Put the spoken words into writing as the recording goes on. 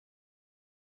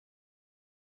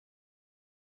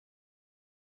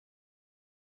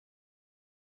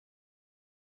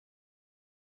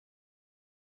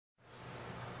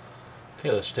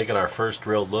Okay, let's take our first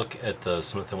real look at the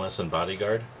Smith & Wesson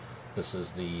Bodyguard. This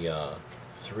is the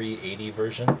 380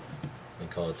 version. They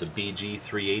call it the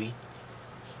BG380.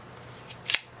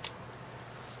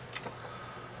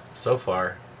 So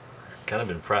far, kind of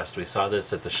impressed. We saw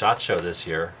this at the SHOT Show this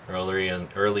year,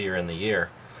 earlier in the year,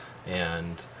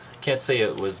 and can't say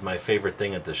it was my favorite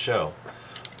thing at the show.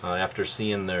 After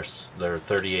seeing their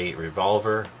 38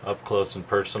 revolver up close and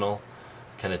personal,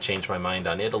 kind of changed my mind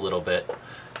on it a little bit.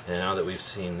 And now that we've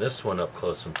seen this one up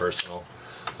close and personal,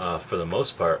 for the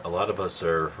most part, a lot of us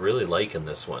are really liking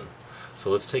this one.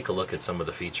 So let's take a look at some of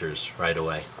the features right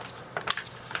away.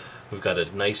 We've got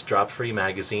a nice drop-free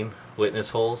magazine,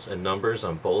 witness holes and numbers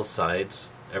on both sides,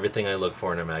 everything I look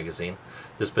for in a magazine.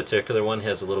 This particular one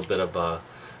has a little bit of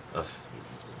a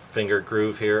finger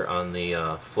groove here on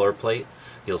the floor plate.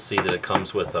 You'll see that it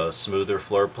comes with a smoother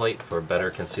floor plate for better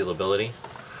concealability.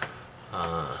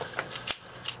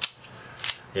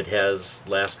 It has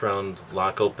last round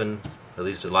lock open, at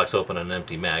least it locks open on an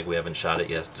empty mag. We haven't shot it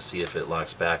yet to see if it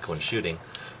locks back when shooting,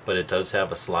 but it does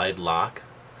have a slide lock,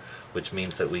 which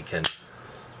means that we can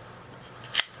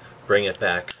bring it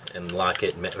back and lock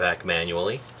it back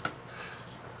manually.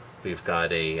 We've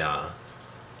got a, I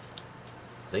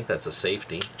think that's a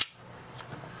safety.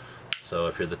 So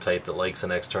if you're the type that likes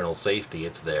an external safety,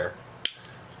 it's there.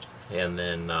 And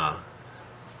then the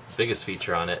biggest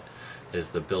feature on it is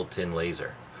the built-in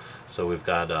laser. So we've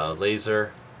got a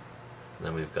laser, and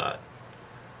then we've got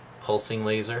pulsing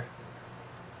laser,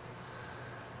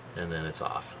 and then it's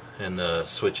off. And the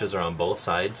switches are on both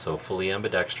sides, so fully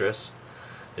ambidextrous.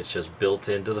 It's just built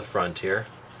into the front here.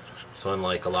 So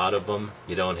unlike a lot of them,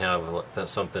 you don't have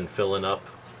something filling up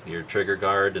your trigger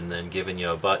guard and then giving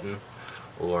you a button,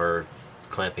 or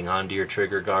clamping onto your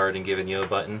trigger guard and giving you a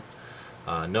button.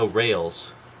 No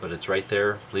rails, but it's right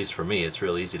there. At least for me, it's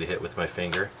real easy to hit with my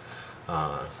finger.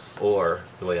 Or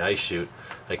the way I shoot,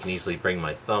 I can easily bring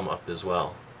my thumb up as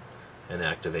well and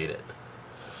activate it.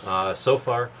 So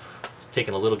far, it's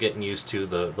taken a little getting used to.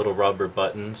 The little rubber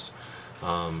buttons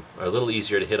are a little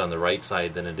easier to hit on the right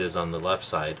side than it is on the left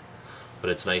side, but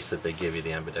it's nice that they give you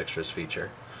the ambidextrous feature.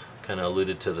 Kind of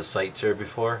alluded to the sights here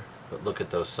before, but look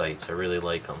at those sights. I really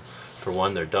like them. For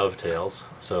one, they're dovetails,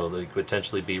 so they could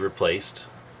potentially be replaced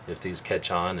if these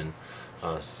catch on and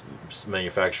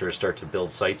manufacturers start to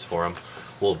build sights for them.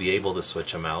 We'll be able to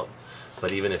switch them out,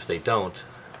 but even if they don't,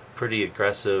 pretty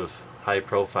aggressive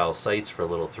high-profile sights for a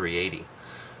little 380,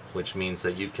 which means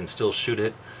that you can still shoot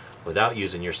it without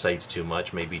using your sights too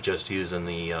much, maybe just using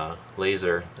the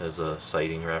laser as a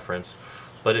sighting reference.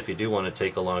 But if you do want to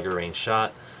take a longer range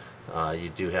shot,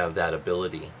 you do have that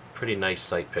ability. Pretty nice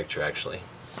sight picture, actually.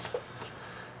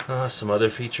 Some other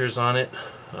features on it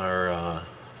are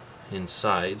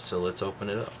inside, so let's open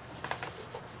it up.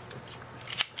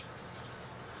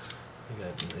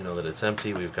 You know that it's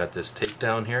empty. We've got this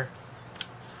takedown here,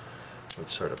 which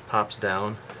sort of pops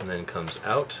down and then comes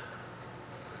out.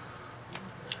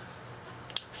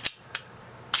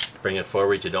 Bring it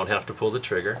forward, you don't have to pull the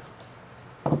trigger.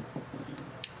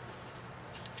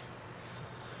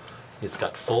 It's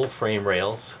got full frame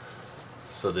rails,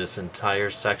 so this entire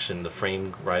section, the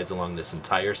frame rides along this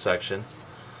entire section,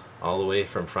 all the way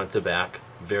from front to back.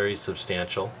 Very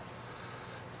substantial.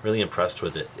 Really impressed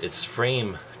with it. Its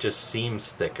frame just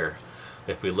seems thicker.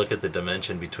 If we look at the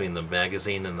dimension between the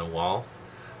magazine and the wall,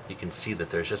 you can see that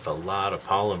there's just a lot of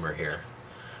polymer here.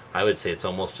 I would say it's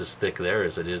almost as thick there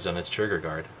as it is on its trigger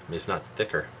guard, if not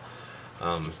thicker.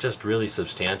 Just really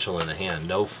substantial in the hand.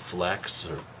 No flex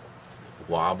or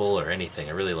wobble or anything.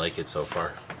 I really like it so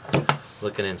far.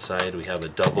 Looking inside, we have a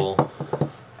double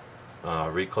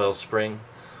recoil spring,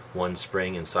 one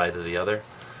spring inside of the other.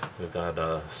 We've got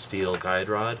a steel guide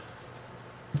rod.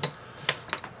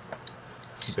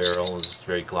 Barrel is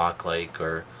very Glock-like,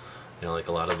 or like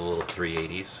a lot of the little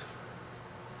 380s.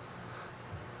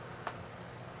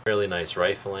 Really nice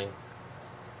rifling.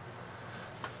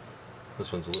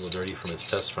 This one's a little dirty from its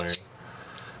test firing.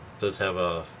 Does have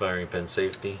a firing pin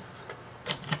safety.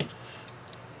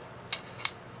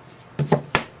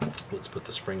 Let's put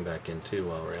the spring back in too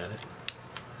while we're at it.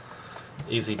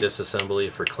 Easy disassembly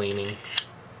for cleaning.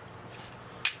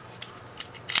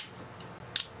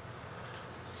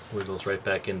 Wiggles right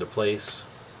back into place.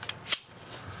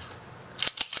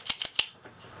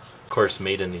 Of course,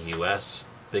 made in the US.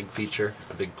 Big feature,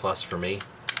 a big plus for me.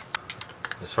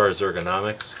 As far as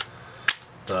ergonomics,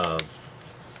 the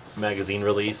magazine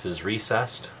release is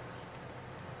recessed,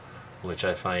 which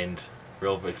I find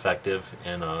real effective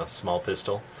in a small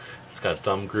pistol. It's got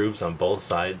thumb grooves on both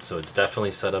sides, so it's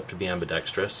definitely set up to be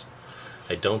ambidextrous.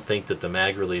 I don't think that the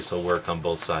mag release will work on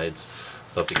both sides,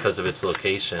 but because of its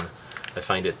location, I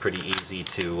find it pretty easy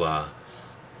to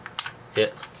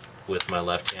hit with my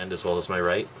left hand as well as my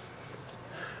right.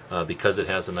 Because it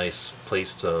has a nice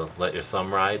place to let your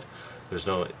thumb ride, there's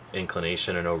no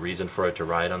inclination or no reason for it to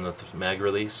ride on the mag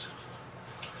release.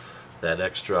 That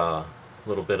extra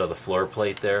little bit of the floor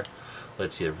plate there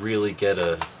lets you really get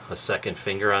a second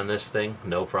finger on this thing,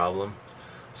 no problem.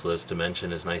 So this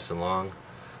dimension is nice and long.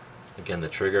 Again, the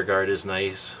trigger guard is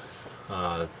nice.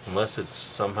 Unless it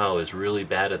somehow is really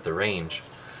bad at the range,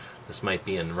 this might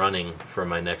be in running for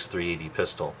my next 380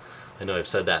 pistol. I know I've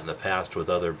said that in the past with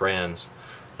other brands,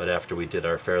 but after we did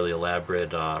our fairly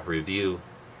elaborate review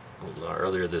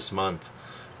earlier this month,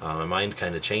 my mind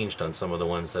kind of changed on some of the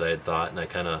ones that I had thought, and I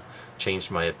kind of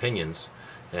changed my opinions,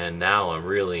 and now I'm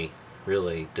really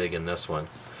digging this one.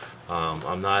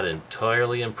 I'm not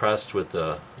entirely impressed with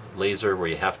the laser where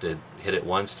you have to hit it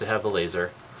once to have the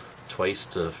laser, twice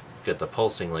to get the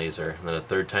pulsing laser, and then a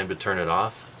third time to turn it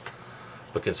off.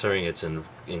 But considering it's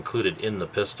included in the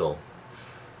pistol,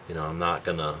 you know, I'm not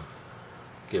gonna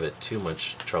give it too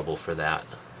much trouble for that.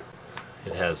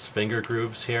 It has finger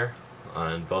grooves here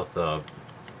on both the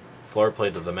floor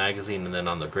plate of the magazine and then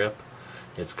on the grip.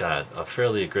 It's got a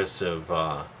fairly aggressive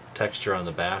texture on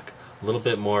the back, a little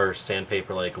bit more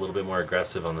sandpaper-like, a little bit more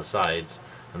aggressive on the sides,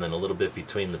 and then a little bit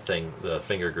between the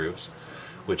finger grooves,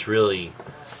 which really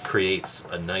creates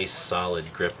a nice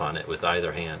solid grip on it with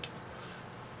either hand.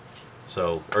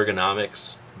 So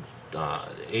ergonomics,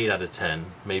 8 out of 10,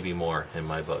 maybe more in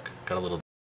my book. Got a little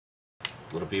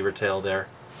beaver tail there.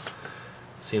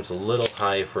 Seems a little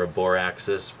high for a bore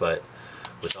axis, but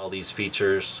with all these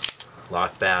features,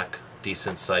 lock back,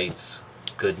 decent sights,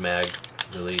 good mag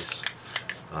release,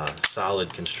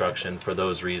 solid construction, for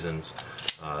those reasons,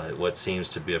 what seems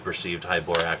to be a perceived high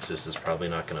bore axis is probably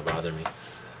not going to bother me.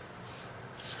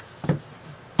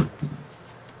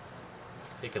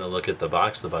 Taking a look at the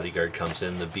box the Bodyguard comes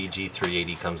in, the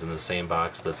BG380 comes in the same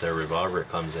box that their revolver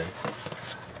comes in.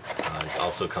 It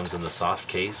also comes in the soft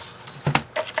case,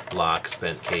 lock,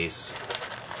 spent case.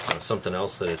 Something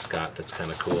else that it's got that's kind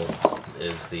of cool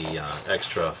is the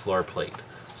extra floor plate.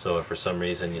 So if for some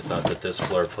reason you thought that this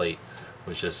floor plate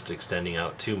was just extending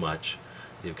out too much,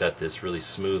 you've got this really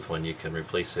smooth one you can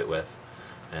replace it with,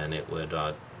 and it would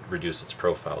reduce its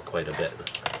profile quite a bit.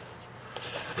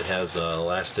 It has an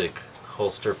elastic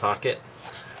holster pocket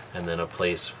and then a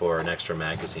place for an extra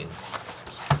magazine.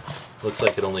 Looks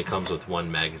like it only comes with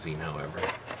one magazine, however.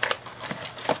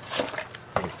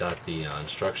 We've got the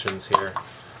instructions here,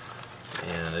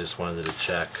 and I just wanted to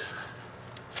check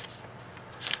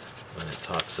when it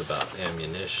talks about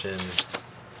ammunition.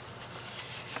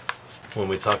 When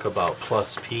we talk about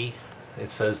plus P, it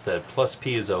says that plus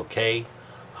P is okay,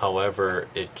 however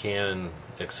it can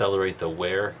accelerate the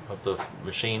wear of the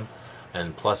machine,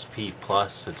 and plus P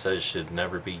plus, it says, should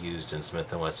never be used in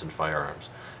Smith & Wesson firearms.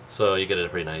 So you get a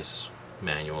pretty nice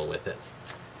manual with it.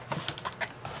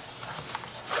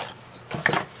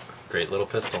 Great little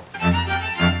pistol.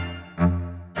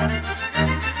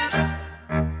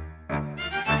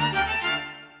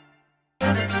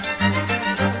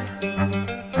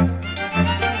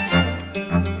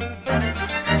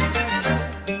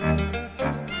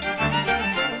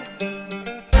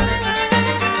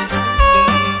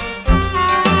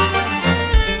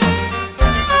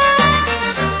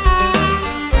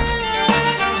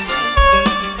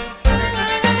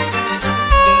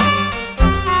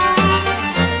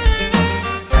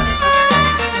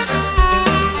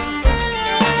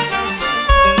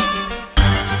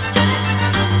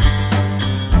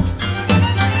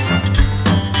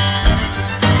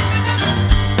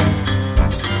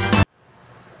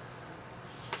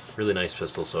 Really nice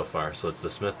pistol so far. So it's the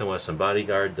Smith & Wesson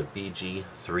Bodyguard, the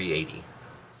BG380.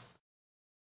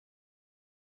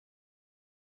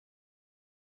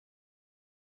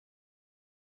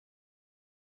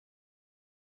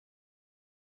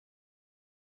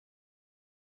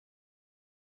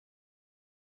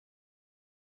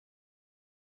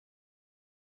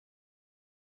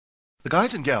 The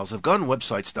guys and gals of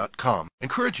GunWebsites.com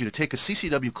encourage you to take a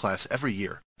CCW class every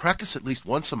year, practice at least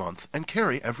once a month, and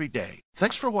carry every day.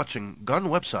 Thanks for watching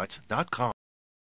GunWebsites.com.